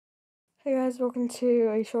Hey guys, welcome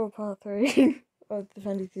to a short part 3 of the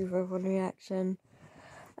Pandy351 reaction.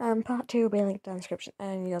 Part 2 will be linked down in the description,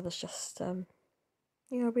 and the others just,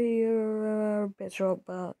 be a bit short,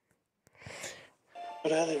 but...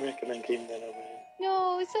 I'd highly recommend keeping that over.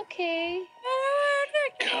 No, it's okay.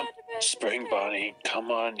 Come, Spring Bonnie,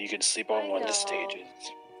 come on, you can sleep on one of the stages.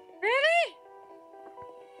 Really?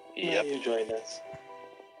 Yep. You join us.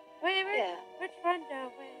 Wait, Yeah. which one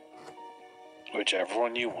though? Wait. Whichever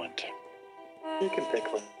one you want. You can pick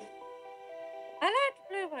one. I like the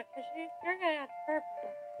blue one because you're gonna have the purple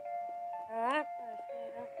one. Oh, I'm gonna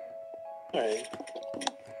say it. Okay.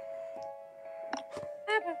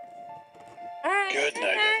 Alright. Good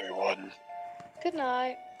night, everyone. Good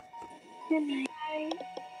night. Good night.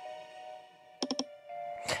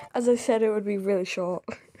 As I said, it would be really short.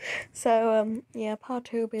 So, yeah, part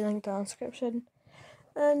 2 will be linked down in the description.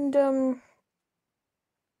 And,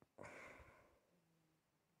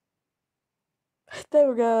 there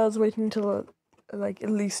we go, I was waiting until it, at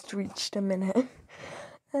least reached a minute.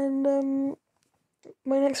 And,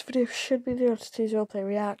 my next video should be the Oddities roleplay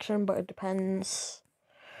reaction, but it depends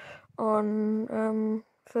on,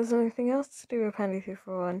 if there's anything else to do with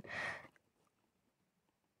Pandy351.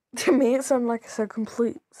 To me, it sounded like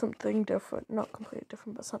something different. Not completely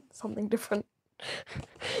different, but something different.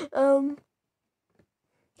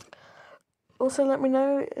 Also, let me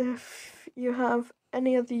know if you have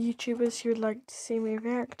any other YouTubers you would like to see me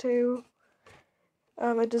react to.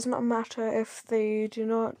 It does not matter if they do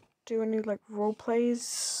not do any role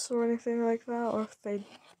plays or anything like that, or if they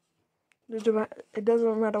do. It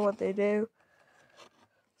doesn't matter what they do.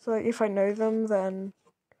 So if I know them, then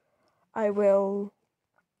I will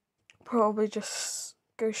probably just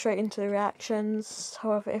go straight into the reactions.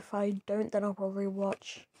 However, if I don't, then I'll probably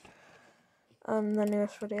watch the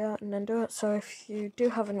newest video and then do it. So if you do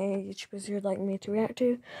have any YouTubers you would like me to react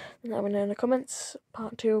to, then let me know in the comments.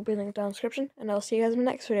 Part 2 will be linked down in the description, and I'll see you guys in the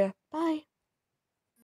next video. Bye!